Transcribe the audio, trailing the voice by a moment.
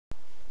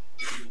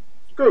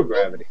Screw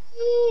gravity.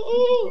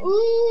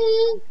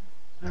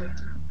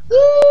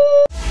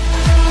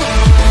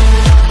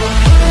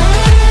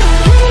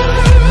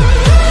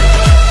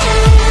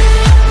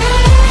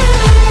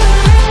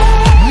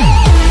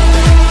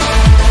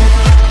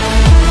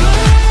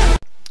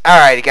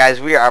 Alrighty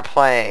guys, we are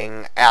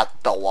playing at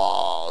the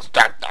walls.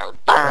 Dun, dun,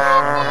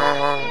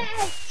 dun.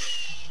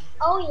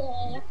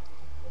 Oh yeah.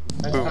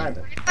 Nice timing.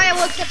 Alright,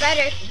 what's the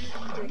better?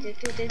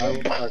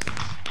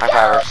 My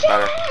fire works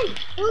better.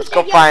 Let's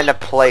go find a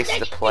place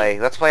to play.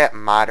 Let's play at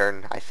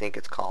Modern, I think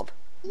it's called.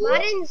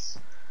 Modern's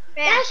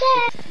fast.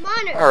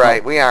 Modern.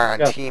 Alright, we are on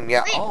Go. Team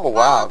Yellow. Oh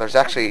wow, there's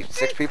actually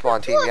 6 people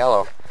on Team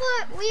Yellow.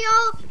 Look, we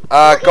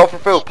all Go for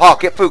food. Paul,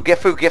 get food, get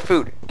food, get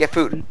food, get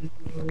food.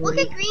 look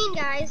at green,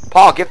 guys.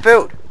 Paul, get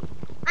food.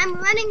 I'm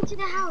running to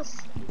the house.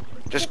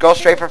 Just go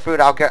straight for food.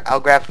 I'll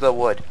grab the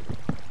wood.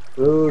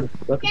 Food.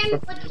 Looking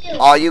for,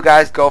 All you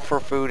guys go for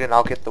food and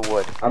I'll get the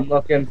wood. I'm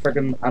looking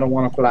freaking. I don't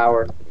want a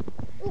flower.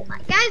 Ooh,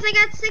 guys, I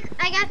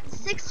got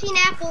 16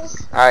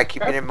 apples. Alright,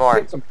 keep getting more.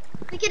 Get some-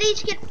 We could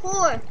each get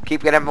 4.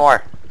 Keep getting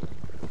more.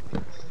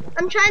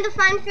 I'm trying to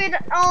find food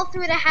all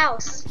through the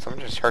house. Someone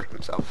just hurt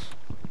themselves.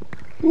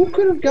 Who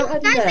could have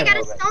gotten Guys, I that? got a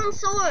already? stone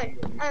sword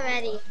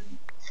already.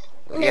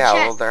 In the Yeah,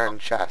 well chest. they're in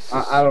chests.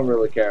 I don't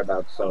really care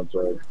about stone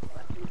sword.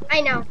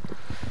 I know.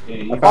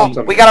 I Oh, found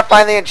some. we gotta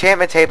find the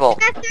enchantment table.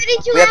 I got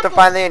 32 We have to apples.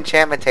 find the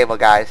enchantment table,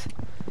 guys.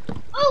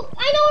 Oh,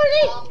 I know where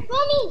it is.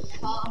 Mommy.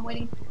 Well, I'm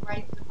waiting for the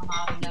rice to come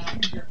out and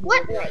then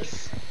What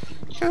rice?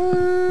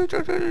 Oh,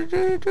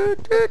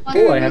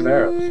 I have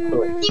arrows.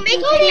 Cool. You make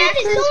me have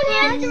it. Someone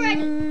has it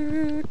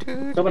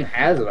already. Someone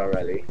has it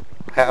already.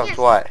 Have Yes.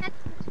 what?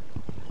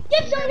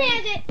 Yep, someone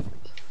has it.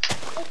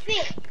 I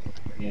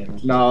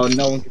think. No,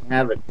 no one can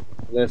have it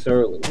this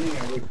early.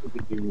 I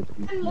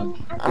It's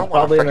don't want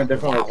probably a in a freaking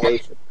different flower.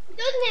 location. It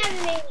doesn't have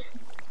it,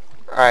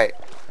 maybe. Alright.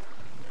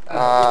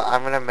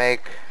 I'm gonna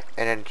make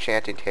an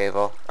enchanting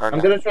table. Or I'm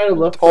no. gonna try to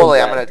look Totally,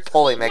 for I'm gonna webs.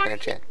 totally make an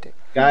enchanting table.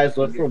 Guys,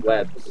 look for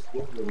webs.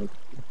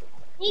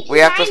 We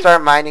have to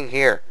start mining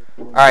here.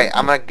 Alright,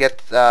 I'm gonna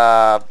get,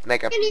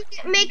 make a... Can you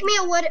make me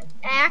a wood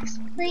axe,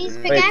 please?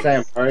 Wait, Wait, Pickaxe?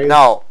 Sam, are you?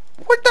 No.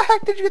 What the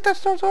heck did you get that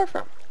stone sword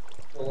from?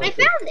 I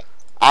found it.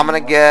 I'm gonna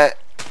get,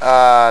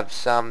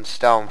 some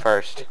stone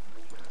first.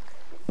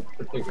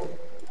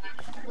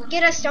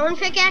 Get a stone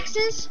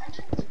pickaxes.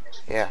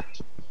 Yeah.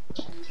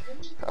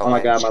 Oh my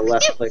wait. god, my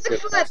left Get click wood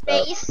is for a messed up.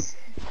 base.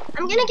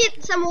 I'm gonna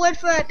get some wood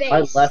for a base.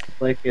 My left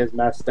click is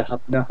messed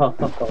up. No.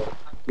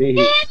 They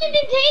Please. haven't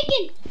been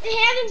taken. They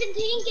haven't been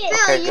taken. Phil,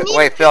 Okay, you good. need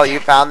Wait, a Phil, you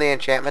pickaxe. found the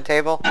enchantment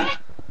table? I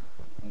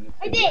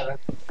did.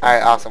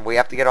 Alright, awesome. We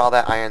have to get all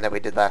that iron that we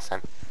did last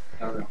time.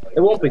 It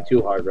won't be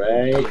too hard,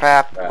 right?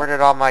 Crap, where did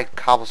all my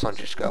cobblestone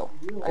just go?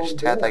 I just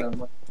had like,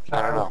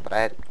 I don't know, but I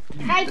had...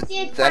 I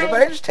did. Did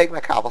anybody just take my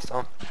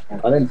cobblestone? I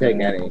didn't take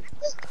any.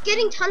 Just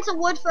getting tons of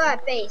wood for a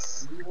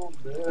base.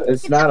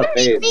 It's Can not a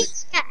somebody make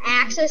phase. an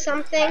axe or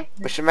something?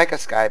 We should make a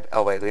sky...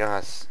 Oh wait, we don't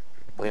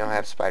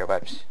have spider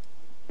webs.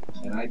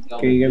 Can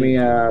you give me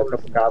a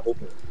couple cobble?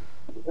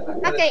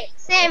 Okay,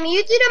 Sam,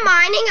 you do the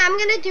mining. I'm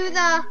gonna do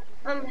the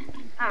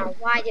Oh,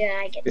 why didn't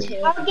I get 2?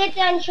 I'll get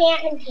the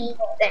enchantment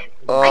table. There.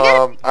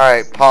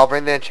 Alright, Paul,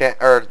 bring the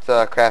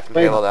the crafting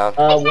Wait, table down.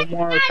 one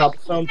more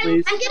cobblestone,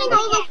 please. I'm getting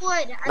all the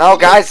wood. No,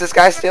 guys, this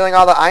guy's stealing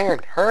all the iron.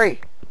 Hurry!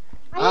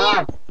 I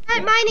am.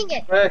 I'm mining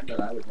it. Frick.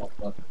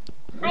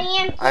 I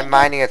am. I'm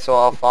mining it so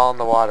I'll fall in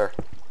the water.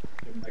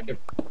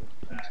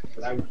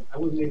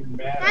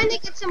 Trying to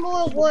get some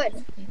more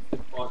wood.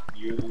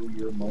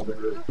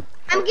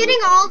 I'm getting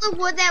all the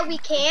wood that we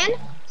can,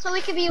 so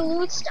we can be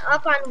loosed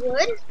up on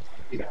wood.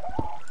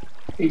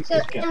 So,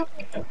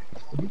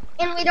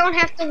 and we don't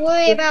have to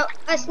worry about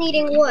us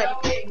needing wood.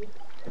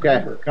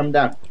 Okay, come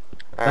down.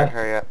 Alright,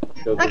 hurry up.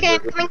 Okay, I'm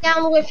coming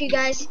down with you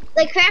guys.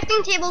 The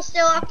crafting table's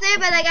still up there,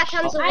 but I got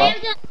tons of wood.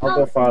 I'll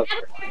go farther. I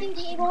have a crafting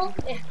table.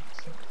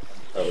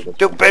 Yeah.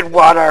 Stupid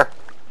water!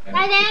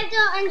 I have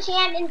the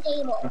enchantment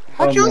table.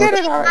 How'd you get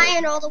it already?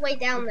 Iron all the way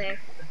down there.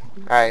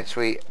 Alright,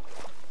 sweet.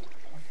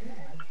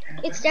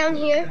 It's down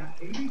here.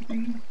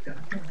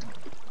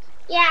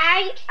 Yeah,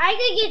 I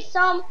could get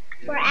some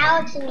for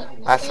Alex and me.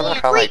 Last time I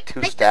found like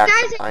 2 Wait, stacks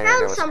guys, of I iron,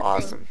 found it was something.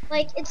 awesome.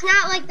 Like, it's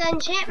not like the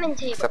enchantment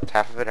table. Except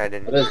half of it I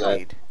didn't What is that?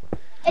 need.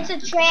 It's a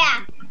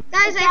trap.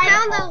 Guys, I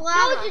found the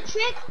lava. No, it's a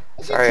trick.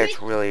 It's Sorry, a trick.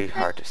 it's really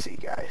hard to see,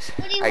 guys.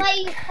 Would he let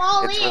you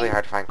fall It's in? really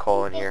hard to find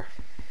coal in here.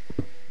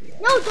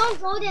 No, don't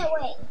go that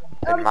way.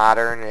 In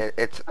modern,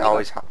 it's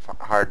always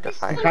hard to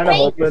find I'm kind of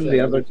coal. hoping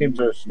the other teams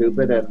are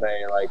stupid and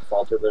they like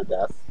fall to their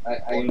death. Yeah,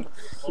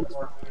 see?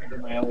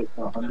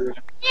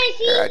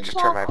 Here, I just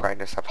turned my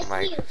brightness up on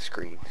my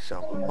screen,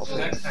 so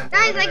hopefully.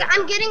 Guys, like,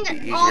 I'm getting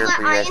Easier all the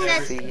for you guys iron to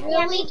that's see.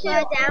 really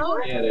far down.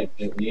 Guys,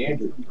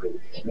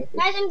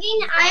 I'm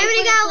getting. I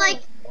already got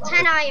like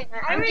 10 iron.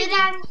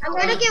 I'm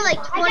gonna get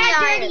like 20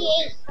 iron.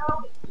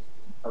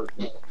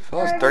 Phil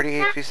has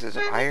 38 pieces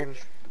of iron.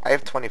 I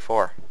have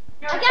 24.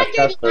 I I've got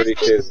got 30 32.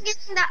 pieces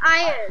getting the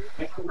iron.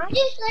 I'm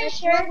just like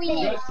sure we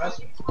need.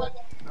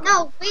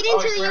 No, wait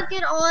until you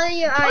get all of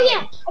your iron. Oh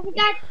yeah, I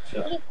forgot.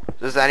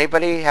 Does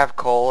anybody have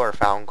coal or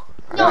found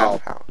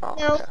No. Oh,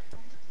 No. okay.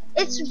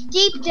 It's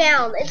deep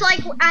down. It's like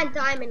on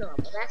diamond level.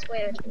 That's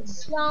where it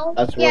is. No.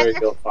 That's Yeah, where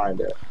you'll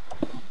find it.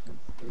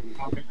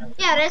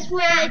 Yeah, that's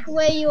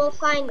where you will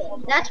find it.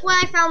 That's where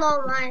I found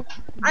all mine.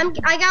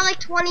 I got like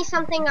 20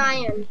 something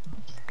iron.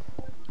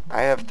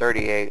 I have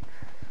 38.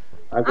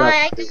 I've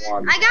Alright, got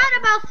 31. I got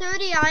about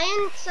 30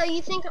 iron. So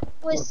you think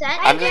we're set?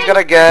 I'm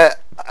gonna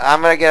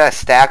get a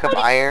stack of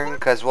iron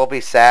because we'll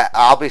be set.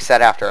 I'll be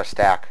set after a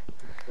stack.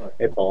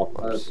 Hey, Paul.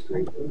 Oh,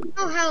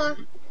 hello.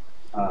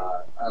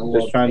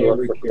 Just trying to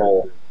look for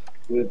coal.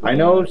 I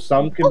know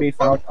some can be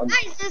found on.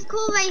 Guys, there's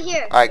coal right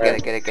here. All right, get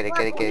it. Get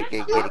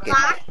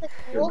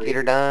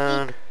her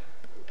done.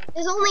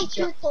 There's only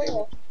 2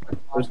 coal.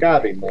 There's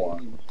gotta be more. All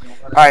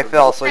right,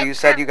 Phil. So you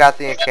said you got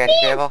the enchanting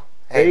table.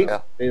 Hey,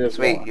 Phil. There's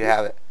Sweet, more. you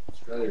have it.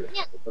 Yeah,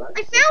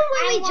 I found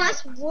where we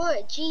just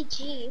would.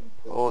 GG.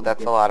 Oh,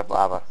 that's a lot of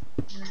lava.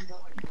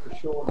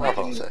 What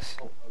level is this?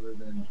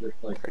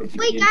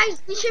 Wait,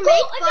 guys, we should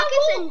make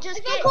buckets and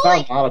just get I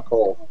found a lot of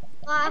coal.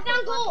 I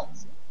found gold.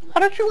 How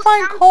did you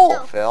find coal,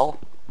 Phil?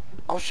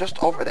 I was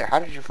just over there. How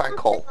did you find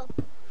coal?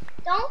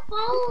 Don't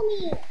follow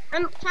me.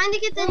 I'm trying to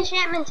get the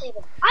enchantment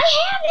table. I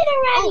have it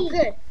already. Oh,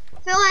 good.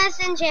 Phil has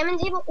the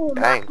enchantment table. Ooh,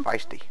 Dang,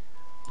 feisty.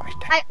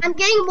 I'm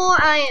getting more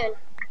iron.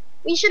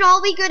 We should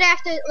all be good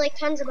after like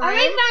tons of iron. I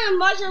already found a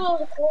bunch of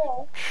little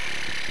coal.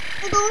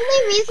 Well, the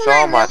only reason So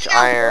I much really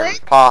got iron. wood,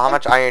 Paul, how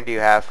much iron do you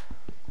have?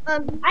 I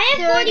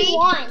have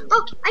 41.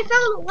 Oh, I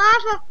found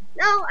lava.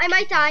 No, I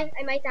might die.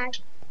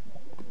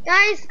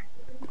 Guys,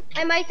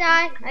 I might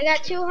die. I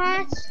got 2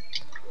 hearts.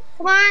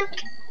 Come on.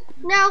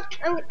 No,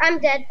 I'm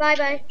dead. Bye.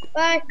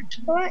 Bye.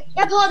 Come on.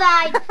 Yeah, Paul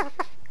died. I'll go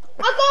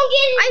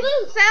get his I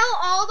loot. fell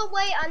all the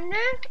way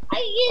under.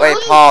 Wait,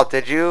 Paul,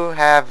 did you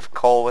have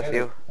coal with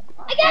you?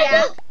 I got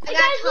loot. I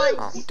got Oh,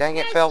 tons. dang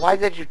it, Phil. Why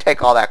did you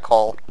take all that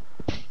coal?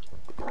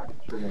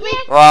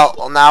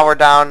 Well, now we're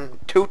down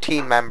 2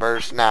 team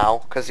members now,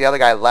 because the other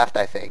guy left,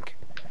 I think.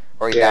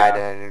 Or he died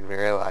and I didn't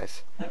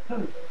realize.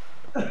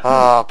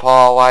 Oh,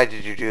 Paul, why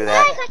did you do Guys,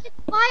 that? I can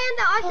fly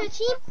on the other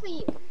team for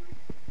you.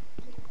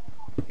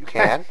 You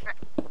can?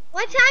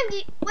 What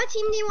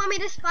team do you want me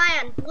to spy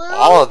on? Blue?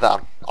 All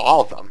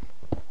of them.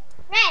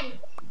 Red.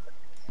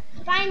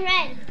 Find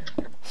red.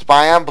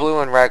 Spy on blue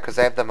and red, because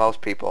they have the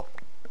most people.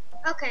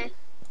 Okay.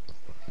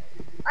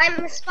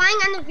 I'm spying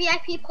on the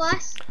VIP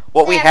plus.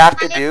 What we Yeah, have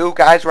to I- do,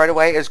 guys, right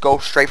away, is go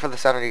straight for the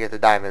center to get the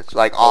diamonds.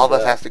 Like, all of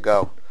us has to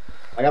go.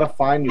 I gotta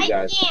find you I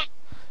guys. can't.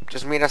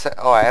 Just meet us at...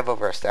 Oh, I have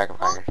over a stack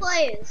of All iron.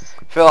 players.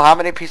 Phil, how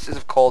many pieces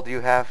of coal do you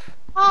have?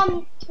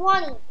 20.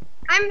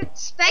 I'm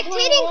spectating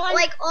 21.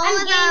 like all I'm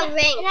of the getting-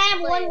 ranks. And I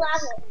have 1 players.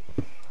 level.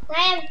 I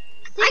have. I could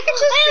I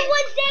just have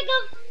 1 stack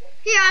of.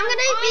 Here, I'm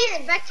gonna iron. be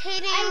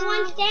spectating. I have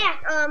 1 stack.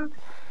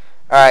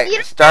 Alright,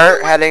 You-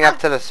 start heading up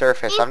to the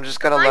surface. I'm just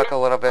gonna look a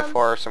little bit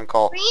for some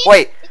coal.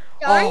 Wait!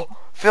 Oh,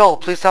 Phil,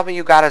 please tell me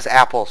you got his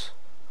apples.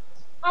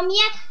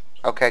 Yes.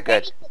 Okay,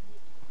 good.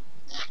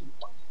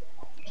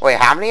 Wait,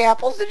 how many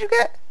apples did you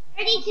get?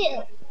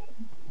 32.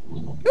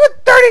 You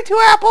had 32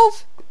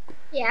 apples?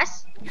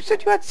 Yes. You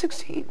said you had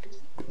 16.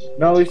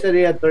 No, he said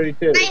he had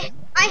 32.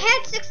 I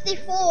had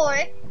 64.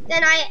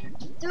 Then I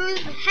threw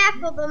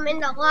half of them in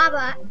the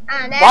lava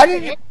on Why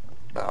did you... accident.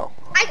 Oh.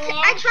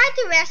 I tried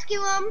to rescue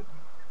them.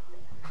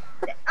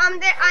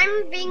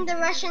 I'm being the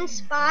Russian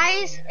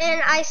spies,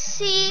 and I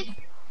see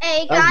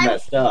a That's guy with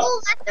messed up.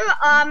 full leather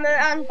armor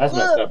on That's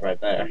messed blue. up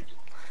right there.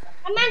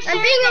 I'm not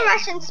I'm being a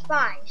Russian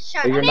spy.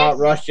 Shut But up. you're not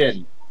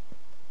Russian.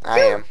 I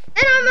am.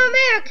 And I'm an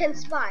American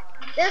spy.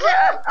 There's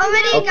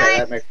already a Okay, guy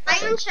that makes iron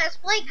sense.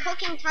 chest plate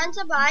cooking tons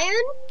of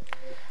iron.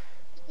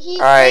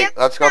 Alright,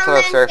 let's go to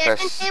the found an enchantment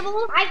surface.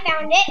 table. I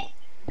found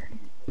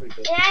it.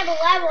 And I have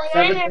a level. And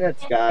 7 I have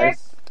minutes,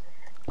 guys.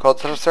 Go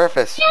to the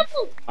surface.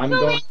 I'm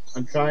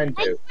trying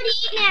I have to.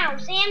 48 now.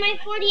 Sam, I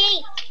have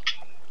 48.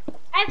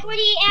 I have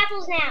 48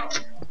 apples now.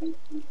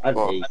 I've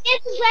Whoa. 8.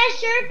 This is last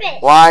surface.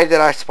 Why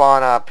did I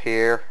spawn up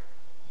here?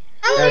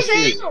 Hello, Yes, Sam.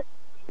 you.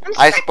 I'm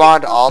I spectating-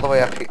 spawned all the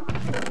way up here.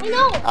 I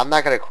know. I'm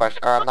not gonna question,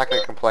 or I'm not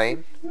gonna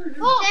complain.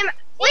 Oh, Sam,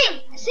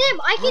 wait,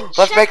 Sam, I can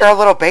Let's check. make our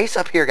little base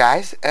up here,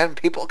 guys, and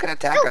people can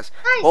attack Oh, us.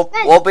 guys,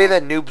 We'll be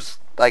the noobs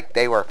like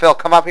they were. Phil,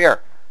 come up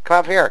here. Come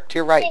up here, to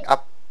your right.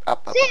 Up.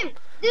 Sam,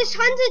 there's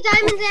tons of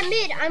diamonds at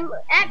mid. I'm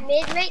at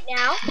mid right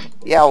now.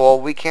 Yeah, well,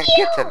 we can't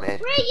get to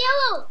mid. red,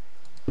 yellow.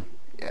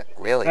 Yeah,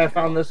 really. I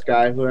found this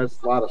guy who has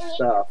a lot of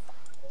stuff.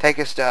 Take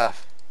his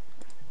stuff.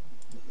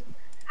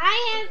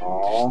 I have.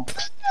 Aww.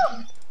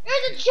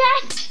 There's a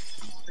chest.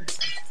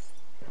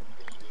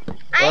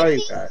 Where are you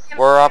see guys? Sam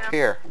We're up now.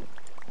 here.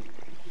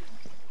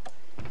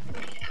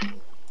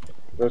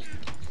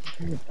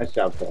 Nice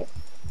job, Phil.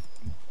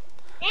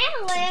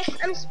 Analyst.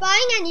 I'm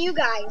spying on you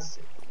guys.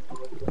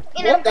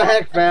 And What the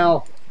heck,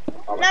 Val?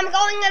 And I'm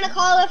going on a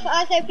call with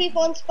other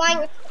people and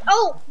spying.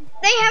 Oh,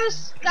 they have a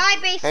sky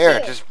base Here,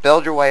 too. just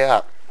build your way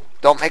up.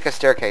 Don't make a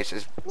staircase.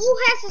 Just Blue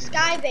has a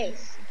sky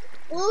base.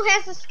 Blue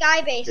has a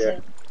sky base, Yeah.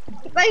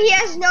 but he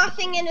has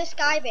nothing in his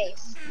sky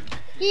base.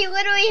 He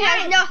literally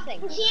has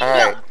nothing.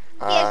 Alright.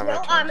 He has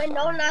no armor,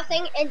 no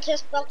nothing, and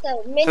just built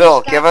a mini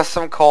Phil, sky. give us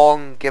some coal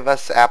and give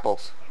us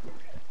apples.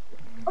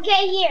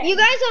 Okay, here. You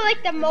guys are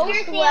like the most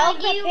Here's the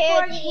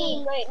well-prepared LU-14.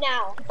 team right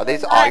now. Are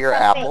these all your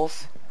Perfect.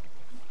 apples?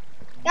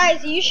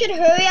 Guys, you should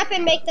hurry up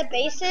and make the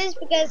bases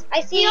because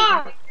I see.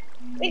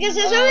 Because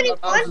there's already the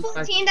mouse one is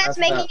full team that's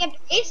messed making up.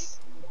 a base.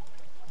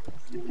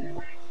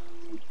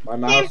 My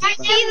Sam, mouse. do you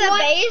see the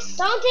base?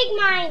 Don't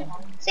take mine.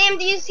 Sam,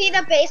 do you see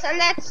the base? And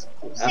that's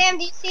Sam.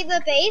 Do you see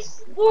the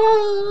base?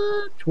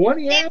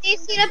 20 Sam, do you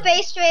see the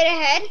base straight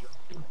ahead?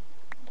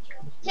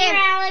 Here,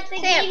 Alex, I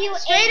gave you Sam,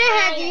 straight 8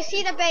 ahead. Do you iron.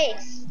 see the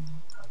base?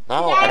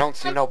 No, I don't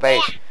see no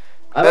base.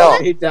 I Phil.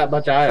 don't need that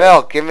much iron.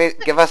 Phil,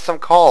 give us some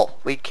coal.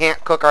 We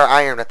can't cook our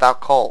iron without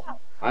coal.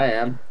 I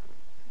am.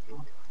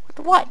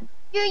 What?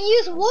 You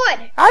use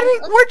wood.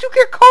 Where'd you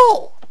get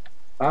coal?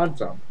 Found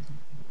some.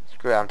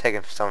 Screw it, I'm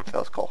taking some of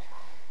Phil's coal.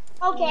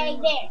 Okay,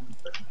 there.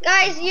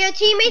 Guys, your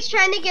teammates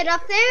trying to get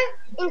up there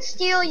and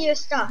steal your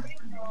stuff.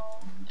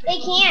 They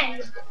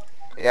can't.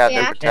 Yeah, Yeah.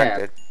 they're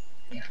protected.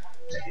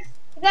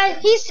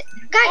 Guys,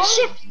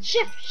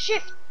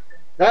 shift.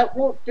 That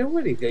won't do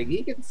anything.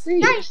 He can see.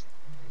 Guys,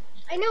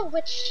 I know,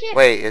 but shift.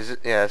 Wait, is it?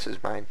 Yeah, this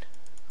is mine.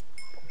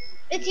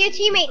 It's your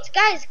teammates.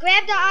 Guys,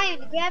 grab the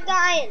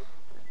iron.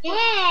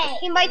 Hey,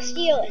 He might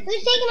steal it.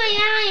 who's taking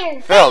my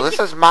iron? Phil, this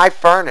is my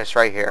furnace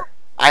right here.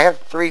 I have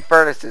 3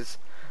 furnaces.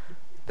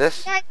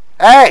 This. Guys,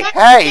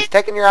 Hey, he's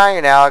taking your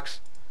iron, Alex.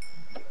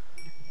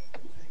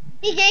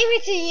 he gave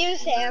it to you,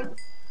 Sam.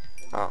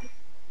 Oh.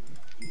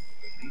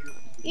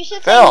 You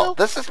should Phil,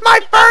 say this is my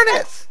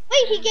furnace.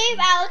 Wait, he gave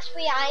Alex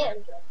free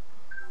iron.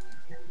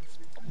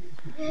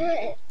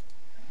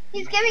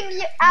 He's giving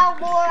you out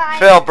more iron.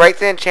 Phil, break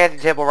the enchanting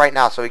table right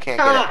now so we can't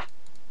get Ah,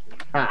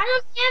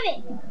 I don't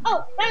have it.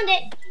 Oh, found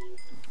it.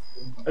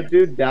 a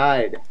dude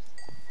died. it.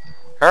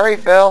 Hurry,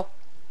 Phil.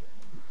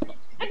 I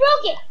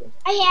broke it.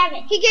 I have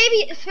it. He gave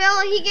you,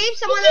 Phil, he gave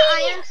someone He an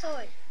gave iron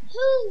sword.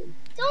 Who?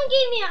 Someone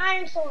gave me an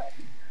iron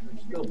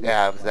sword.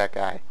 Yeah, it was that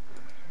guy.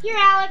 Here,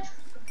 Alex.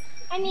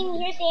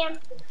 Here, Sam.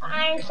 An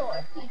iron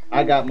sword.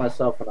 I got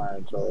myself an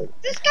iron sword.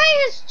 This guy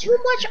has too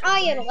much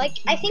iron. Like,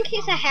 I think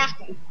he's a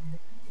hacker.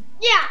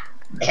 Yeah.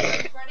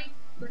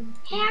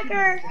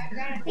 Hacker.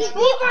 These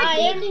people are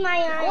iron. taking my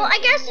iron. Well, I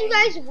guess you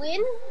guys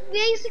win,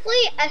 basically.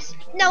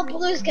 No,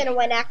 Blue's gonna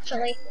win,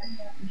 actually.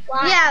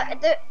 Why?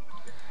 Yeah,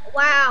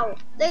 wow.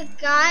 The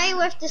guy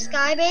with the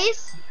sky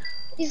base,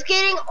 he's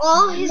getting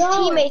all his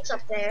teammates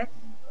up there.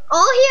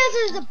 All he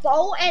has is a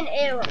bow and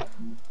arrow.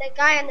 The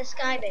guy on the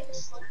sky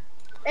base.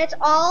 That's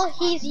all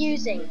he's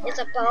using. Is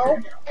a bow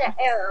and an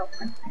arrow.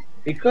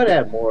 He could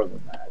have more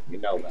than that. You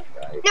know that,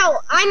 right? No,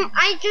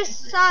 I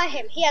just saw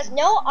him. He has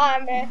no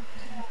armor.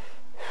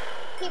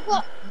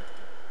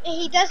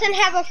 He doesn't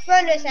have a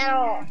furnace at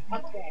all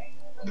up there.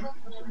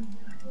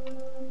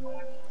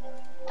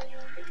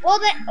 Well,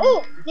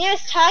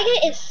 nearest target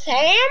is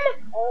Sam?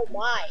 Oh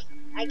my.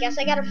 I guess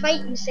I gotta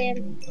fight you, Sam.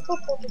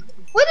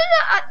 What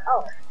did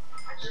oh.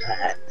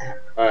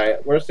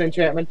 Alright, where's the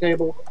enchantment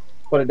table?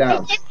 Put it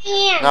down.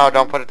 No,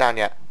 don't put it down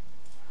yet.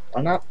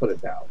 Why not put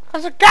it down?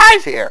 There's a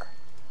guy's here.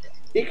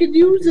 He could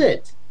use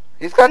it.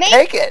 He's gonna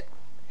take it.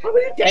 How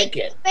would you take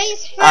it?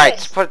 Face first. Alright,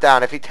 just put it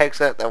down. If he takes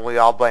it, then we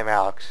all blame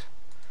Alex.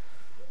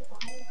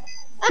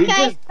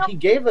 Okay. He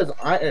gave us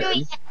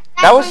iron.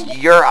 That was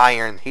your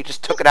iron. He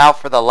just took it out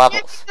for the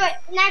levels.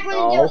 Not going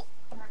to do No. it.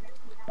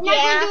 Not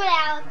going to do it,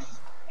 Alex.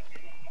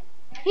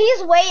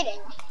 He's waiting.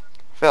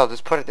 Phil,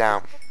 just put it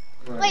down.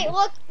 Wait,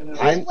 look. He's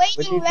we waiting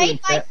need to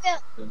right by enchant-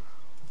 Phil.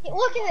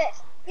 Look at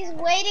this. He's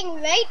waiting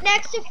right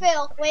next to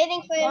Phil,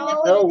 waiting for him to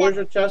put No, it where's down.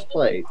 your chest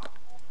plate?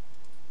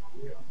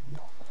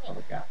 Oh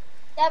my god.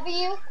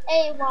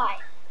 W-A-Y.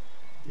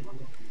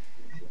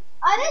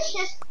 Oh, this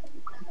just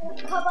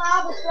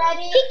kebab is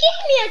ready. He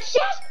gave me a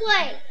chest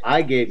plate.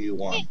 I gave you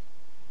one.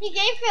 He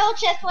gave Phil a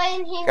chest plate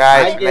and he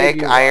Guys, gave make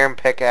you one. iron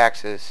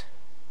pickaxes.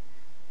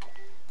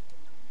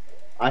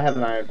 I have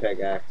an iron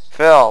pickaxe.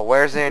 Phil,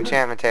 where's the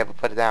enchantment table?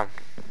 Put it down.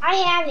 I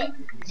have it.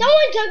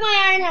 Someone took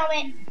my iron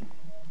helmet.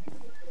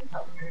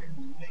 Oh,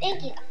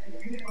 thank you.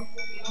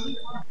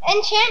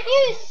 enchant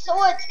your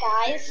swords,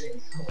 guys.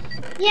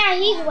 Yeah,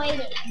 he's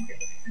waiting.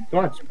 Come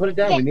on, just put it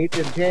down. We need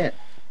to enchant.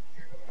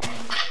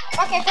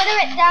 Okay, put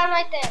it down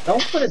right there.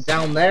 Don't put it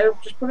down there.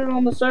 Just put it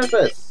on the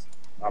surface.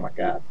 Oh my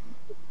god.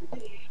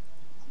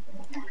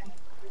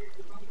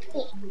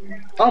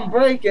 I'm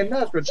breaking.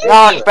 That's ridiculous.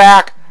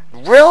 Knockback.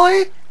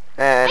 Really?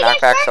 And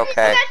knockback's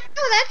okay.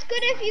 That's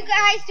good if you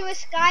guys do a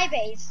sky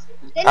base.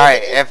 Then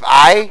Alright, you can if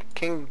I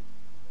can...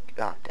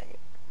 Oh, dang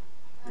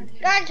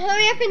it. guys,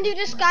 hurry up and do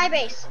the sky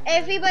base.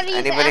 Everybody's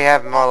Anybody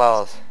have more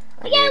levels?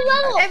 I Yeah, need-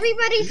 level.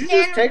 Everybody's Did you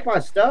just standing. take my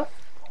stuff?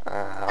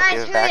 I'll Guys,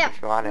 give it hurry back up.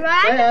 if you want it.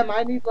 Right? Sam,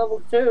 I need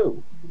level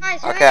 2.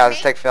 Guys, hurry Okay, I'll up,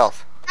 just take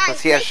Phil's. Guys,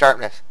 Since he has wait.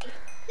 sharpness.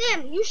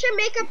 Sam, you should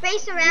make a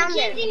base around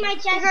You it. can't see my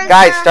chest. Because,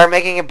 Guys, start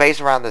making a base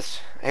around this.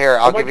 Here,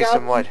 I'll Oh my give you God,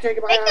 some wood. you're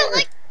taking my Make iron.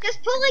 it just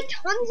put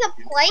tons of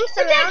planks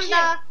around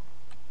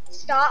the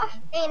stuff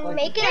and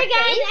make it Here, a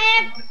guys,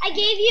 base.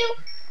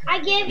 I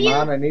gave Come you.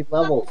 on, I need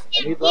levels.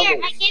 I need Here, I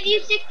levels. gave you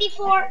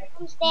 64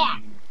 from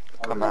stack.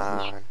 Come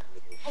on.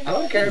 I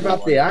don't care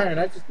about the iron.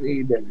 I just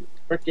need the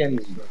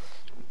freaking.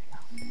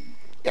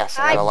 Yes,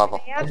 I got a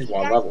level. I just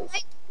want levels. I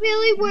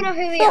really want to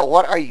hurry Phil, up.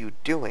 what are you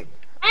doing?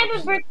 I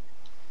have a birthday.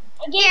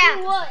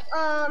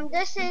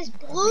 This is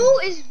Blue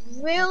is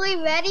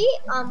really ready.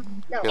 No,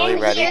 Really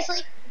ready? seriously,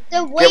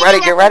 they're Get waiting ready,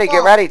 at get the ready, get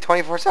wall. ready.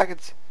 24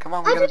 seconds. Come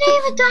on, we How do gotta they do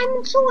have a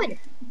diamond sword?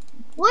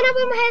 One of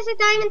them has a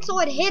diamond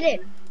sword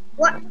hidden.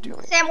 What? I'm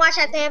doing. Sam, watch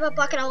that. They have a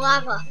bucket of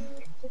lava.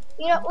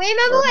 You know,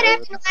 remember what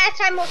happened the last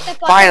time with the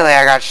bucket? Finally,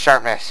 I got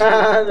sharpness.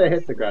 They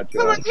hit the ground too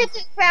Someone hard. hit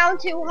the ground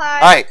too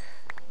hard. Alright,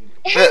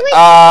 Hey, wait,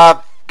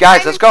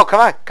 guys, let's go. Come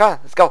on,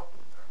 let's go.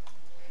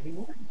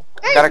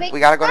 guys, we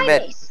gotta go to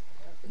mid. base.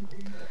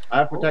 I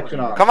have protection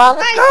on. Come on,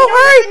 let's Guys, go. we don't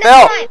Hurry, have Phil.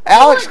 enough time.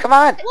 Alex, come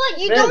on. What?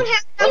 You Mid. don't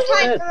have enough Rush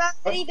time mid. for us to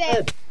Rush be bad.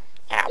 mid.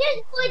 Ow.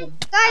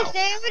 Guys,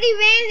 they already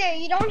ran there.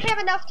 You don't have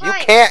enough time. You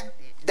can't.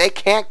 They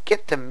can't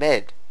get to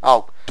mid.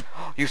 Oh,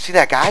 you see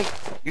that guy?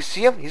 You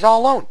see him? He's all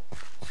alone.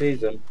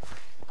 Sees him.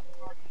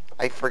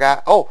 I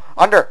forgot. Oh,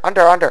 under. Ha.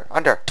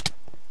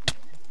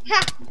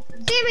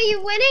 Sam, are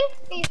you winning?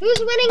 Who's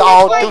winning?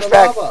 Oh, this one?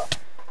 douchebag.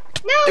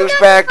 No,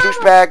 Running.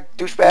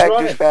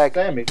 Douchebag.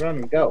 Sam, he's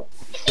running. Go.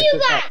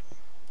 You guys.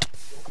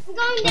 I'm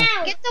going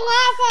down. Get the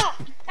lava.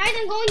 Guys,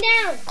 I'm going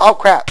down. Oh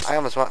crap! I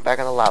almost went back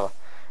in the lava.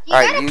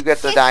 Alright, gotta you get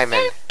the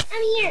diamond.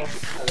 I'm here.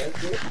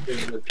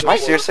 Am I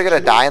seriously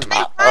gonna die in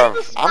lava? I'm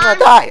gonna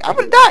die. I'm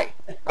gonna die.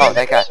 Oh,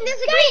 thank God.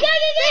 There's a green.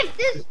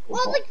 There's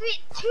all the green.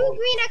 Two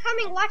green are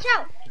coming. Watch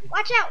out.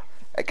 Watch out.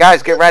 Hey,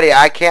 guys, get ready.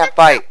 I can't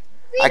fight.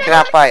 I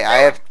cannot fight. I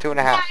have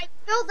 2.5.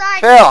 Phil died.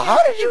 Phil, how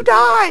did you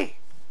die?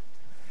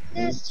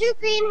 There's two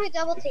green who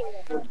double teamed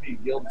him. Sam,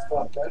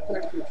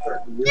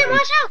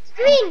 watch out. It's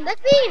green. The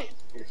green.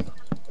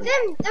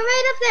 Sam, they're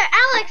right up there.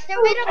 Alex, they're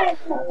right up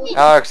there.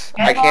 Alex,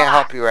 I can't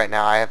help you right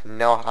now. I have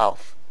no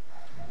health.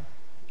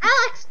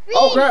 Alex, green.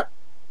 Oh crap!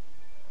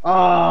 Oh,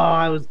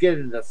 I was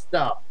getting the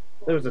stuff.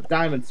 There was a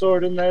diamond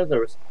sword in there. There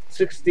was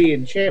 60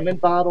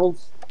 enchantment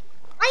bottles.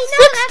 I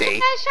know. 60? That's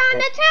what I was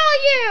trying to tell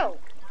you.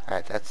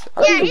 Alright, that's...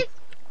 Yeah,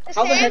 it's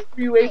How the heck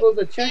were you able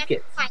to check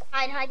it? Hide.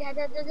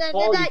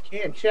 Paul, you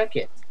can't check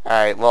it.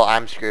 Alright, well,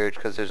 I'm screwed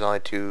because there's only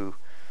 2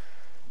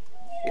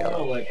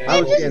 yellow. I Sam,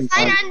 was getting just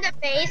hide on the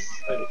base.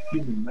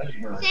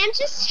 Sam,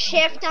 just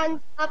shift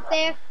on up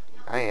there.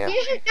 I am.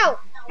 You should go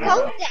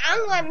down,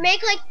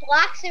 make like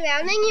blocks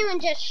surrounding you,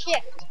 and just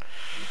shift.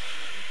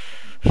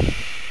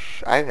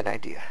 I have an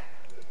idea.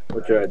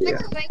 What's your idea?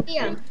 That's a good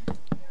idea.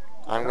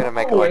 I'm gonna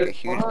make like a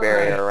huge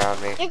barrier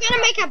around me. You're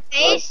gonna make a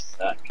base.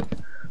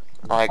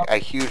 Like a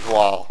huge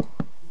wall.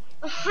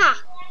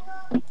 Aha!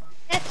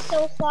 That's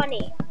so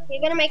funny.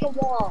 You're gonna make a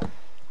wall.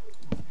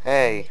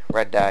 Hey,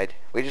 red died.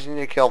 We just need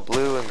to kill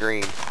blue and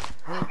green.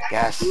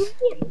 Yes.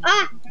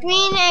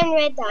 Green and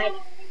red died.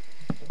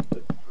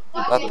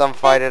 Let them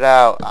fight it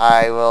out.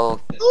 I will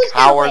Who's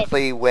gonna win?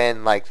 cowardly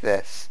win like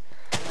this.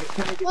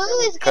 Blue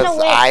is gonna Because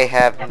win. I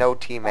have no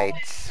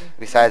teammates.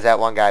 Besides that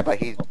one guy, but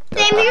he...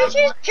 Sam, you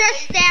should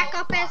just stack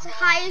up as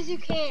high as you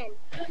can.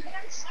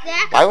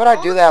 Stack Why up would I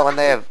all do that when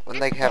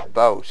they have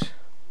bows?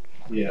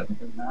 Yeah.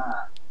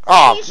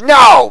 Oh,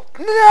 no!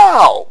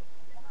 No!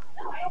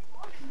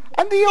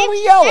 I'm the only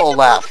Stack yellow up all the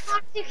left.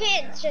 blocks you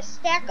can. Just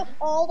stack up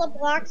all the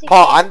blocks you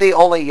Paul, can. I'm the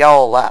only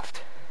yellow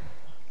left.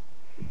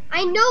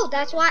 I know,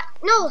 that's why.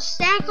 No,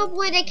 stack up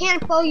where they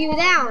can't pull you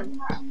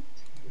down.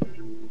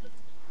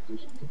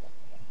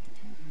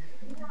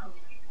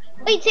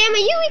 Wait, Sam, are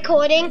you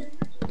recording?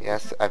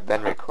 Yes, I've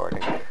been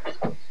recording.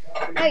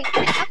 Wait,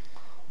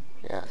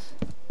 Yes.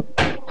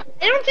 I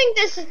don't think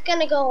this is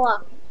gonna go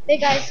up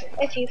because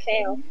if you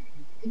fail.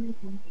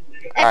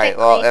 Alright,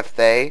 well, Epically. if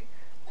they...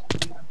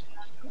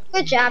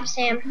 Good job,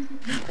 Sam.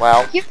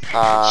 Well, You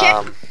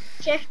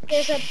shift.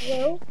 There's a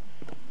blue.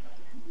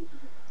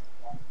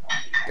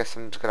 guess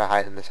I'm just gonna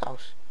hide in this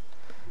house.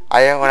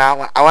 I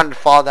wanted to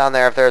fall down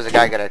there if there was a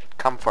guy gonna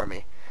come for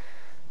me.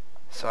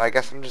 So I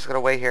guess I'm just gonna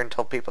wait here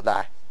until people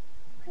die.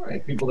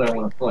 Right, people that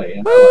want to play.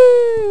 Yeah.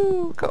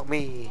 Woo! Go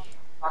me.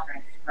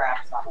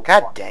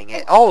 God dang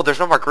it. Oh, there's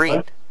no more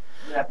green.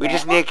 We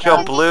just need to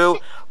kill blue.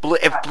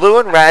 If blue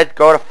and red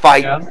go to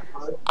fight,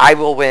 I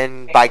will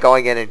win by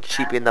going in and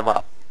cheaping them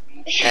up.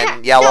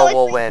 And yellow No,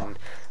 will win.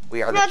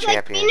 We are No, the it's like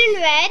champions. green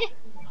and red.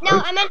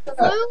 No, I meant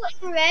blue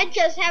and red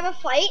just have a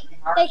fight.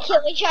 They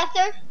kill each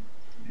other.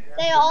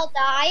 They all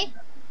die.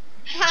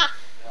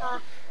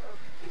 Ha!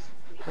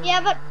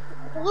 Yeah, but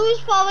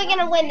blue's probably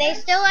gonna win. They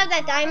still have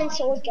that diamond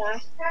sword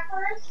guy.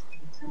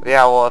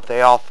 Yeah, well, if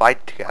they all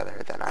fight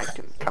together, then I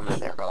can come in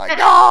there and go like,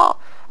 no!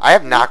 I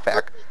have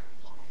knockback.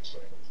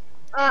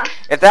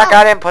 If that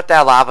guy didn't put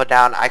that lava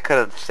down, I could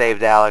have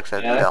saved Alex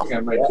and Yeah, I Phil. think I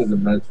might do the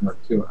Mesmer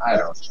too. I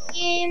don't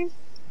know.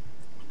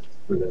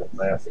 For the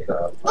last,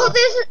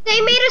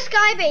 They made a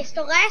sky base.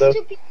 The last So-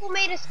 2 people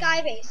made a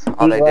sky base.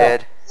 Oh, they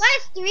did?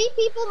 Last 3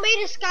 people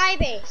made a sky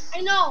base.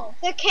 I know.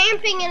 They're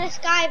camping in a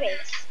sky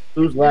base.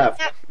 Who's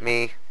left?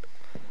 Me?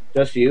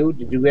 Just you?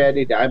 Did you get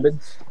any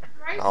diamonds?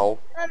 No.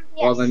 Yes.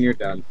 Well, then you're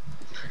done.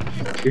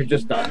 You're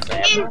just done,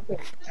 Sam.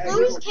 And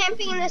Blue's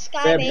camping in the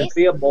sky Sam, base. just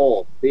be a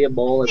mole. Be a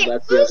mole and Hey,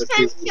 let the Blue's other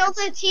trying to two. kill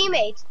their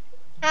teammates.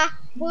 Ha!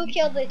 Who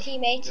killed the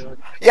teammates?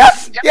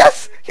 Yes,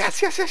 yes,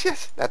 yes, yes, yes,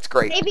 yes. That's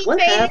great. Maybe What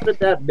traded.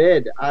 happened at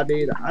mid? I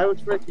mean, I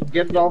was freaking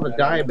getting all the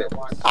diamonds.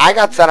 I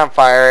got set on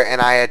fire and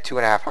I had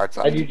 2.5 hearts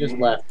on And you me. just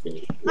left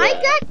me. I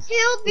Yeah. got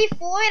killed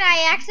before and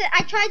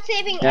I tried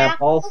saving Yeah,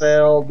 Paul apples.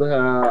 failed.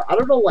 I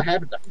don't know what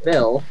happened to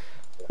Phil.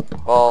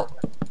 Well,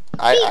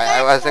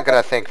 I wasn't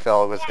gonna think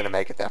Phil was gonna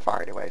make it that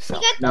far anyway. So.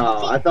 We got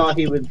No, I thought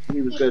he was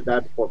good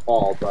that before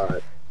Paul,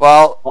 but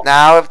Well,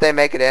 now if they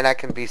make it in, I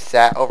can be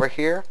set over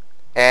here,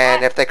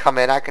 and if they come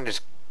in, I can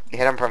just hit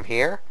them from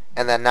here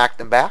and then knock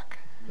them back.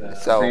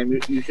 So Sam,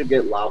 you should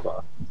get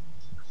lava.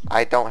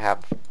 I don't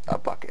have a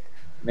bucket,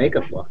 Make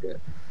a bucket.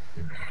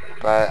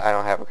 but I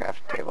don't have a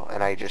crafting table,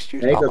 and I just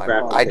used Make all a my.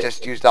 crafting I table.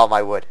 just used all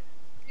my wood.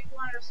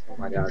 Oh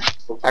my god.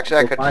 Actually,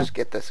 I could just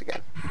get this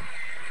again,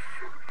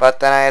 but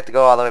then I have to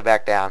go all the way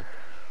back down.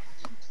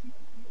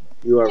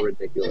 You are Look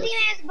ridiculous.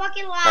 at this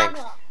bucket Thanks.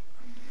 lava.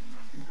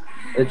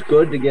 It's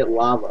good to get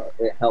lava.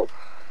 It helps.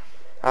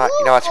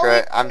 You know what? Screw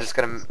it. I'm just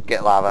gonna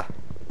get lava.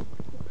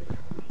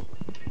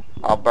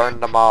 I'll burn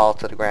them all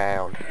to the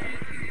ground.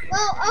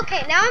 Well,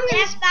 okay, now I'm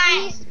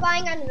gonna be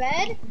spying on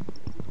red.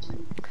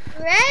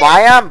 Red?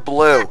 Why I'm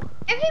blue?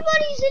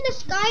 Everybody's in the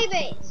sky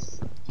base.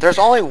 There's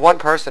only one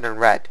person in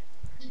red.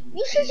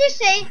 You should just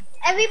say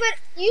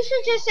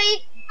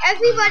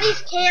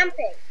everybody's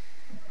camping.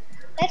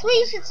 That's what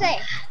you should say.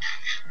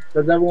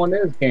 Because everyone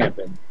is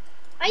camping.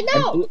 I And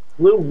know.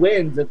 blue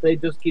wins if they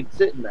just keep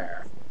sitting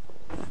there.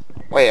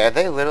 Wait, are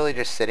they literally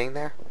just sitting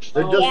there?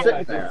 They're just Yeah.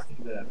 sitting there.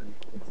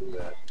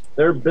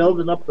 They're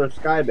building up their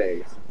sky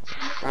base.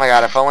 Oh my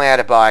god, if only I had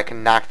a bow, I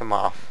can knock them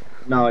off.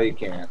 No, you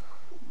can't.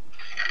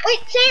 Wait,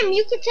 Sam,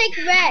 you could take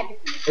red.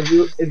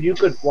 If you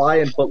could fly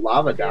and put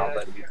lava down,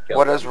 then you'd kill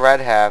What them. does red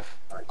have?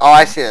 Oh,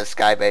 I see the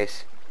sky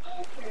base.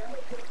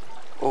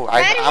 Ooh,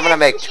 Red I'm gonna has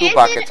make 2 enchanted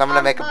buckets. I'm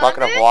gonna make a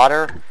bucket of armor.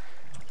 water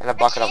and a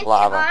bucket of Enchanted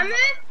lava. armor,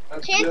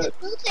 enchanted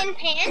boots and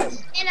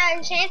pants, and an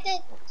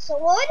enchanted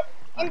sword,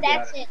 and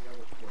that's it.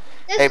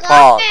 There's Hey lava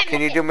Paul, and can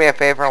you do me a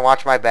favor and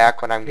watch my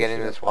back when I'm getting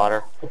this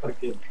water?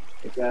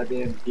 The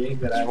goddamn game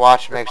that Just I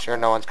watch, make sure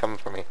no one's coming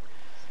for me.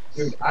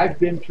 Dude, I've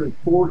been through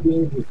 4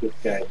 games with this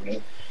guy,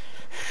 man.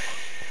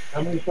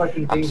 How many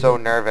fucking I'm games? so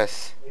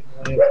nervous.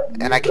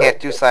 And I can't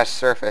do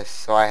 /surface,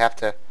 so I have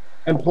to...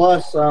 And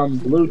plus,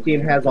 blue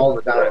team has all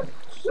the diamonds.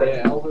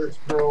 Yeah, Elder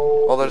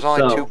Scrolls. Well, there's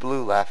only So- 2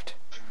 blue left.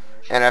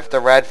 And if the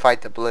red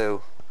fight the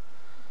blue...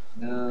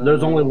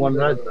 There's only one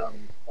red though.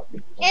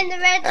 And the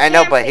red. I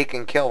know, but camping. he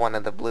can kill one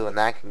of the blue and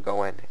that can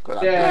go in.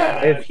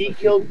 Yeah. If he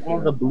kills one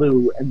of the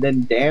blue and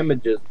then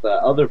damages the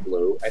other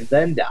blue and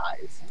then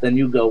dies, then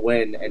you go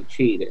in and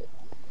cheat it.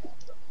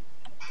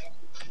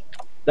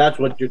 That's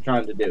what you're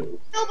trying to do.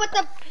 No, but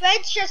the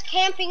red's just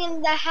camping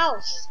in the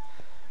house.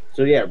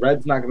 So yeah,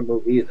 red's not going to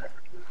move either.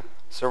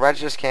 So red's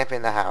just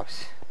camping the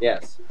house.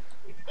 Yes.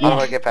 How do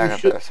I get back You up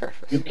should- to the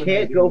surface? You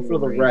can't go for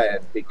the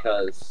red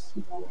because,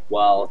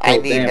 well, I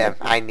he'll need him. damage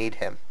I need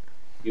him.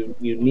 you.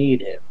 You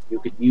need him. You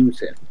could use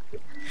him.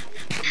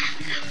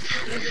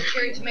 There's a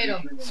cherry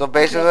tomato. So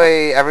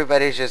basically,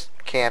 everybody's just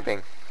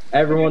camping.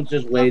 Everyone's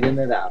just waiting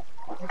it out.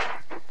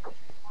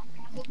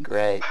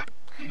 Great.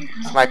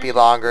 This might be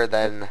longer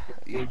than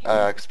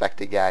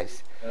expected,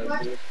 guys.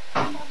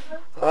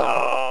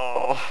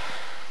 Oh.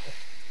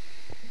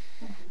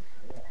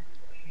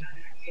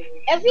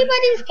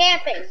 Everybody's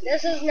camping.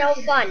 This is no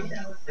fun.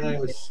 And I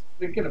was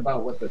thinking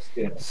about what the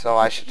skin is. So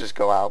I should just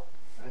go out.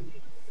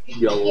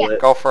 YOLO it.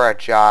 Go for a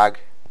jog.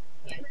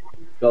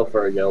 Go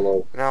for a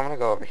YOLO. No, I'm gonna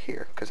go over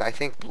here because I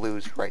think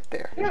blue's right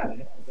there. Yeah,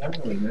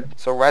 definitely, man.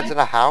 So red's in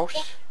a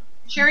house.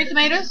 Cherry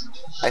tomatoes?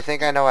 I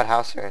think I know what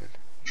house they're in.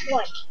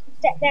 What?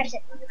 That's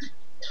it.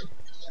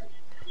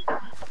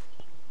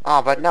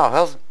 Oh, but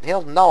no,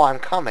 he'll know I'm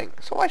coming.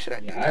 So why should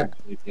I do Yeah, I that?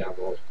 haven't played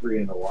Diablo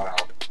 3 in a while.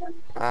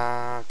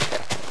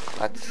 Okay,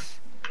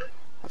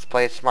 let's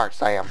play it smart.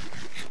 I am.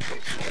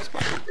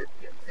 Smart.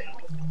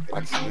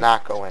 Let's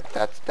not go in.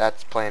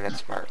 That's playing it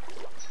smart.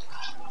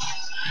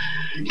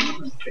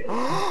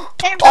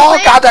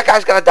 Oh god, that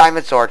guy's got a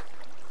diamond sword.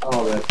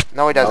 Oh, that.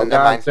 No, he doesn't. Oh,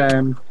 Never God, mind.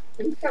 Sam.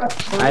 He's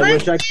got a I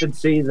wish I could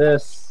see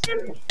this.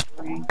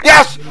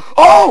 Yes!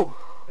 Oh!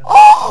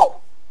 Oh!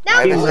 No,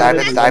 Diamonds.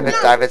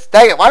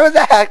 Dang it! Why did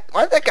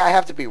that guy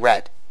have to be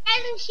red?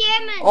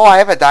 enchantment. Oh, I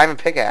have a diamond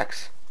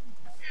pickaxe.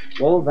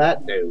 What will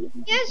that do?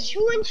 He has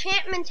 2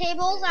 enchantment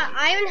tables, an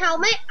iron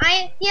helmet.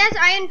 He has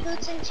iron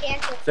boots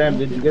enchanted. Sam,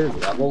 did you get his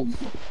levels?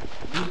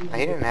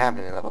 He didn't have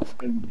any levels.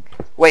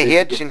 Wait, he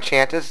had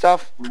enchanted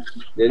stuff?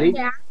 Did he?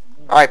 Yeah.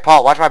 Alright,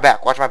 Paul, watch my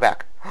back. Watch my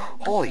back.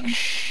 Holy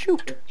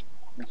shoot.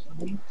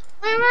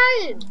 Where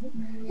are you?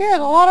 He had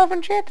a lot of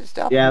enchanted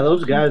stuff. Yeah,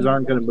 those guys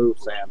aren't gonna move,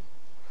 Sam.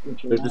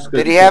 They're just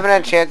gonna Did he have an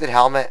enchanted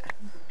helmet?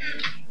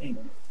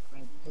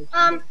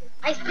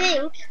 I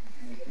think.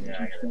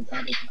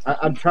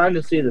 I'm trying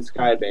to see the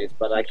sky base,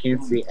 but I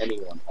can't see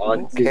anyone. All I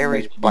Who can see is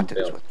carries Nathan buttons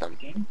Bill. with them?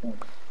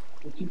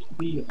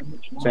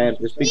 Sam,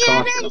 just be He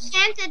has an cautious.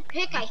 enchanted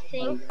pick, I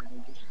think.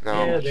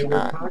 No, yeah, it's they were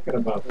not. talking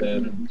about that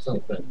and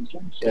something.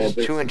 There's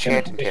this two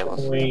enchanting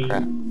tables. Bitcoin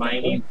Crap.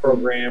 mining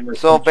program or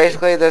So some shit.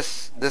 basically,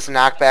 this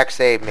knockback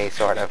saved me,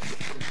 sort of.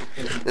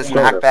 This Sort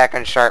of. knockback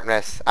and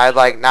sharpness. I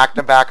like knocked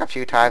him back a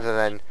few times and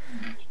then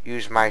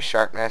used my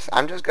sharpness.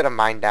 I'm just gonna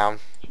mine down.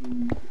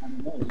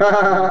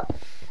 Oh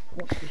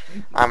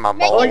I'm a my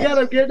mole. god,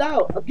 I'm getting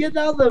out. I'm getting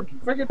out of the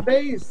friggin'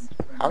 base.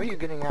 How are you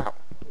getting out?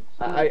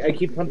 I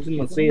keep punching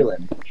the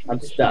ceiling. I'm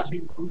stuck.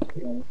 Yep,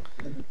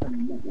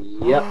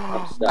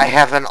 I'm stuck. I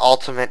have an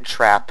ultimate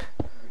trap.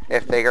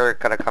 If they are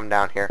gonna come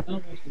down here.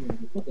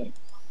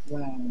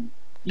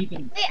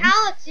 Hey,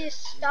 Alex, you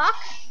stuck?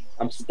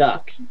 I'm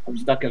stuck. I'm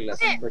stuck in this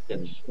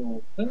frickin'.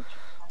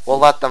 We'll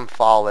let them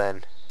fall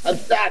in. I'm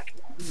stuck.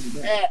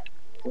 Eh.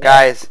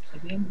 Guys,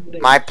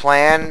 my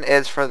plan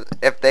is for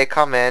if they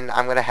come in,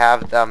 I'm gonna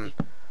have them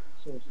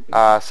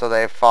so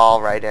they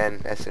fall right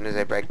in as soon as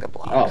they break the Oh,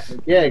 blocks.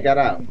 yeah, it got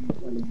out.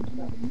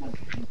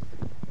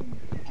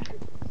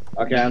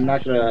 Okay, I'm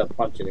not gonna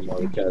punch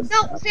anymore because.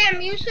 No, Sam,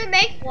 you should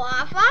make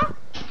lava.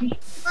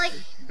 Like,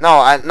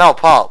 No,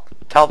 Paul,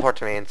 teleport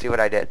to me and see what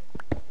I did.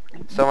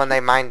 So when they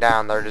mine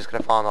down, they're just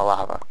gonna fall in the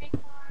lava,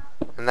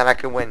 and then I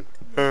can win.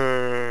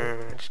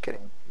 Just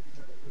kidding.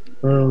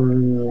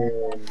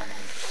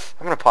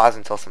 I'm gonna pause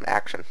until some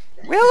action.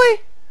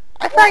 Really?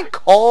 I find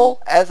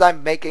coal as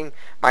I'm making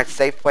my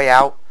safe way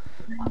out.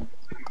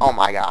 Oh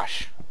my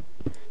gosh.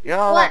 You know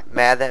how What?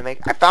 mad that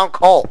makes? I found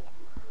coal.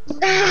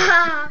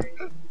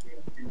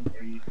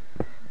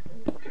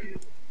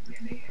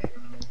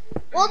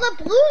 well,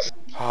 the blues.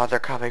 Oh, they're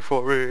coming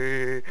for me.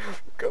 They're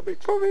coming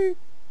for me.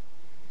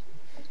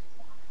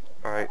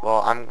 Alright,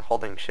 well, I'm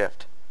holding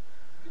shift.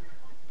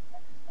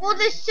 Well,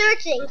 they're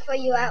searching for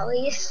you at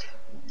least.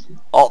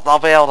 Oh, they'll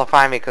be able to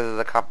find me because of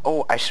the comp.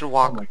 Oh, I should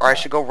walk, or I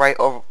should go right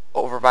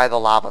over by the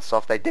lava. So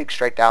if they dig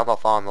straight down, they'll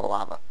fall in the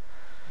lava.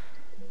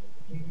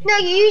 No,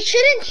 you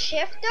shouldn't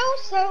shift though.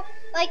 So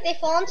like they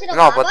fall into the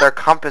No, lava. but their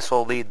compass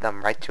will lead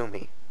them right to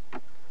me.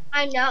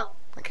 I know.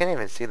 I can't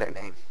even see their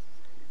name.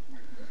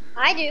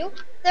 I do.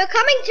 They're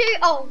coming to.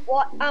 Oh,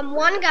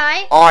 one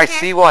guy. Oh, I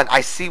see one.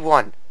 I see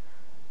one.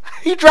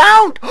 He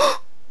drowned.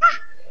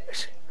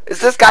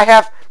 Does this guy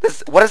have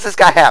this? What does this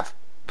guy have?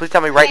 Please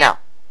tell me right now.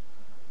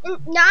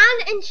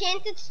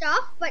 Non-enchanted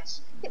stuff, but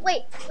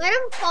wait, let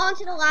him fall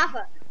into the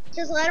lava.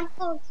 Just let him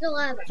fall into the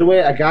lava. So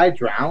wait, a guy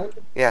drowned?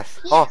 Yes.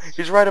 Oh,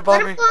 he's right above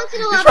Let me. him fall into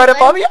the He's lava. right Let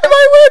above him- me. I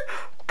might win.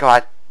 Come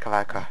on. Come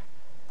on. Come on.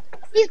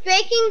 He's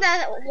breaking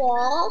that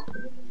wall.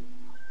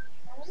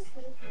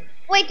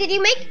 Wait, did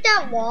you make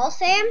that wall,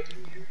 Sam?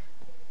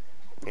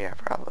 Yeah,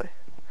 probably.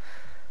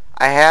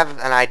 I have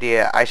an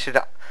idea. I should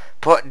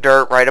put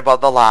dirt right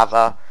above the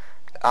lava,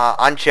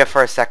 unshift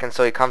for a second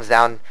so he comes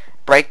down,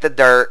 break the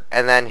dirt,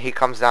 and then he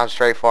comes down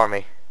straight for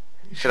me.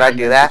 Should I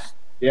do that?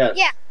 Yes.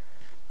 Yeah.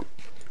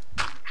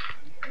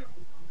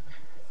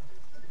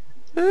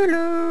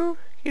 Lulu,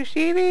 you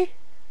see me?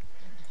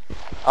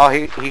 Oh,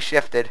 he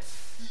shifted.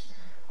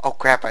 Oh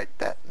crap!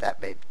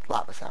 That made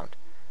lava sound.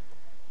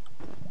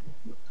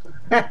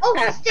 Oh,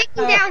 he's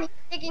digging down. He's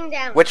digging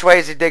down. Which way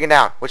is he digging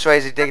down? Which way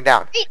is he digging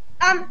down? Wait,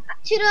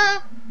 to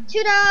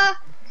the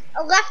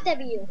left of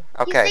you.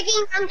 Okay. He's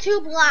digging down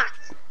 2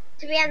 blocks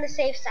to be on the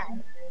safe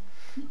side.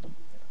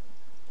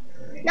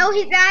 No,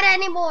 he's not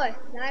anymore.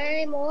 Not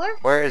anymore.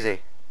 Where is he?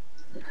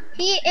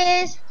 He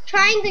is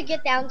trying to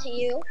get down to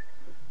you.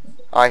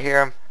 Oh, I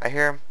hear him. I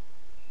hear him.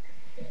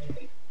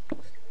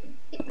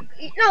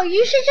 No,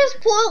 you should just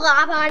pour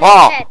lava on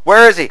Paul, his head.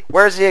 where is he?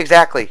 Where is he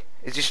exactly?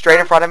 Is he straight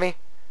in front of me?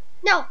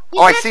 No.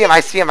 Oh, I see him. I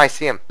see him. I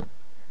see him.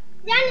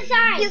 Down the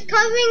side. He's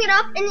covering it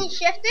up and he's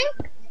shifting.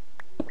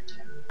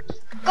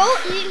 Go.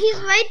 He's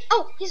right.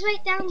 Oh, he's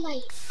right down by.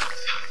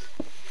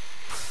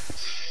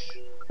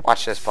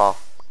 Watch this, Paul.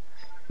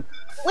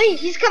 Wait,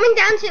 he's coming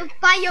down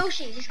by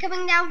Yoshi. He's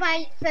coming down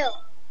by Phil.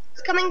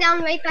 He's coming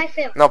down right by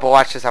Phil. No, but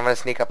watch this. I'm gonna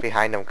sneak up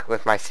behind him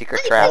with my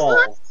secret Wait, trap. he's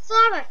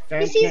lava.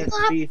 Sam He sees can't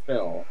lava. see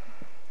Phil.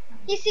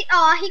 He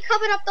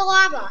covered up the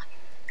lava.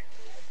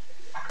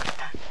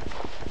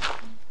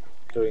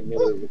 So he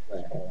knew it was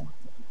there.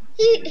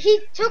 He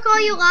took all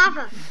your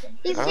lava.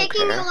 He's I don't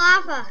taking care. your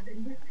lava.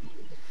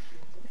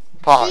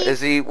 Paul,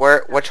 is he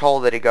where? Which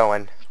hole did he go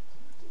in?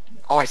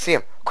 Oh, I see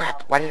him.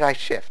 Crap! Why did I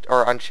shift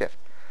or unshift?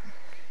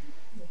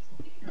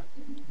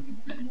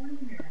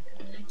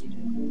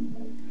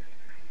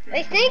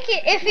 I think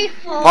if he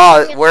falls.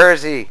 Paul, where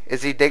is he?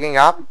 Is he digging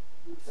up?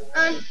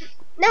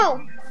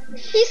 No.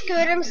 He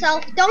screwed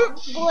himself. Don't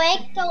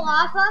break the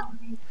lava.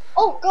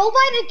 Oh, go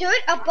by the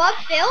dirt above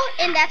Phil,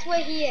 and that's where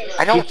he is.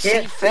 I don't He see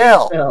can't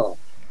Phil.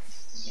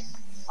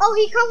 Oh,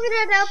 he covered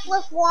it up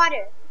with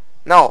water.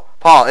 No,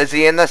 Paul, is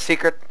he in the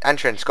secret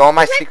entrance? Go in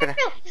my He's right secret. by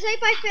Phil. He's right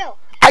by Phil.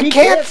 I He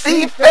can't can't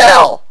see see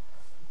Phil.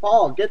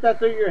 Paul, get that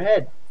through your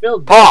head.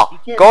 Phil, Paul,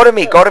 you can't go to see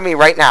me. Phil. Go to me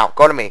right now.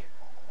 Go to me.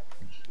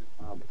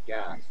 Oh my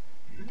gosh.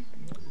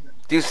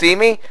 Do you see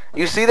me?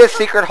 You see this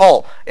secret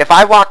hole? If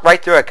I walk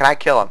right through it, can I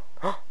kill him?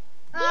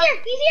 He's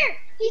here. He's here.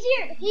 He's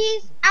here.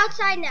 He's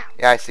outside now.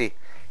 Yeah, I see.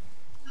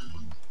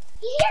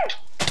 He's here.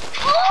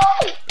 Oh!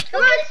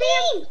 Come on,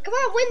 Sam. Come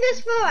on, win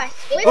this for us.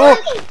 Win Oh.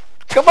 this.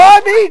 Come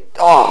on, me!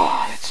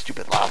 Oh, that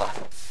stupid lava.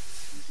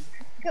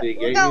 Did he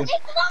get Go. you?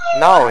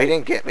 No, he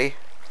didn't get me.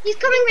 He's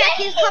coming back.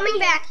 He's coming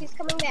back. He's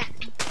coming back.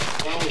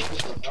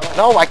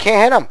 No, I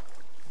can't hit him.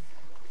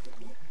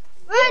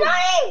 Run!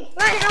 Run!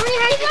 How many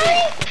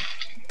hearts?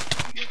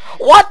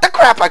 What the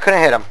crap? I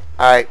couldn't hit him.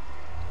 Alright.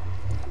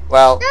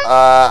 Well,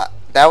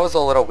 that was a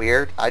little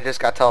weird. I just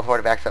got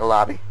teleported back to the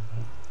lobby.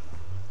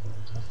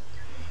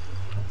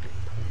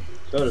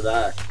 So did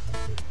I.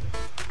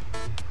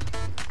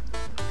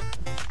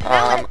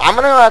 I'm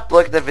gonna have to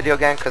look at the video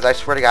again because I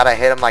swear to God I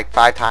hit him like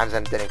 5 times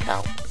and it didn't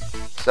count.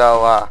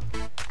 So,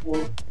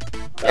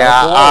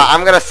 yeah,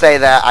 I'm gonna say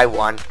that I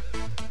won.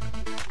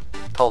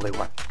 Totally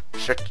won.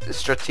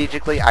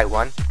 Strategically, I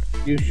won.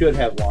 You should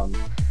have won.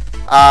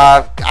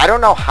 I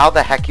don't know how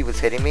the heck he was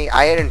hitting me.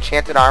 I had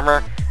enchanted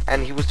armor,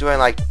 and he was doing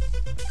like,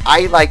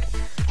 I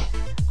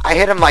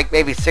hit him like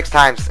maybe 6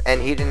 times,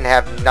 and he didn't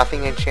have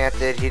nothing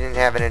enchanted. He didn't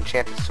have an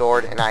enchanted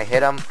sword, and I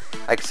hit him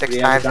like 6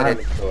 times. And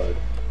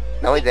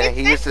no, he didn't.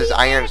 He used his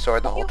iron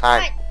sword the whole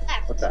time.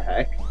 What the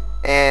heck?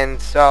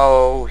 And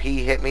so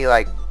he hit me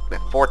like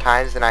 4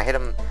 times, and I hit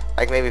him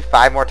like maybe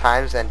 5 more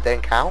times, and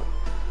didn't count.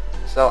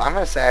 So I'm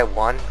gonna say I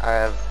won.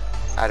 I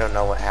don't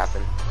know what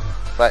happened,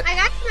 but I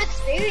got some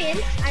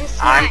experience. I'm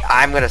smart.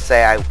 I'm gonna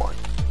say I won.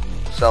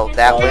 So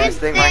that wins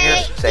thing right here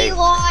should say he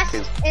lost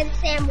 2. and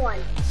Sam won.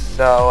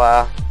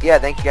 So yeah,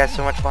 thank you guys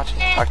so much for watching.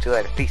 Talk to you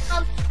later. Peace.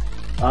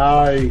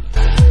 Bye.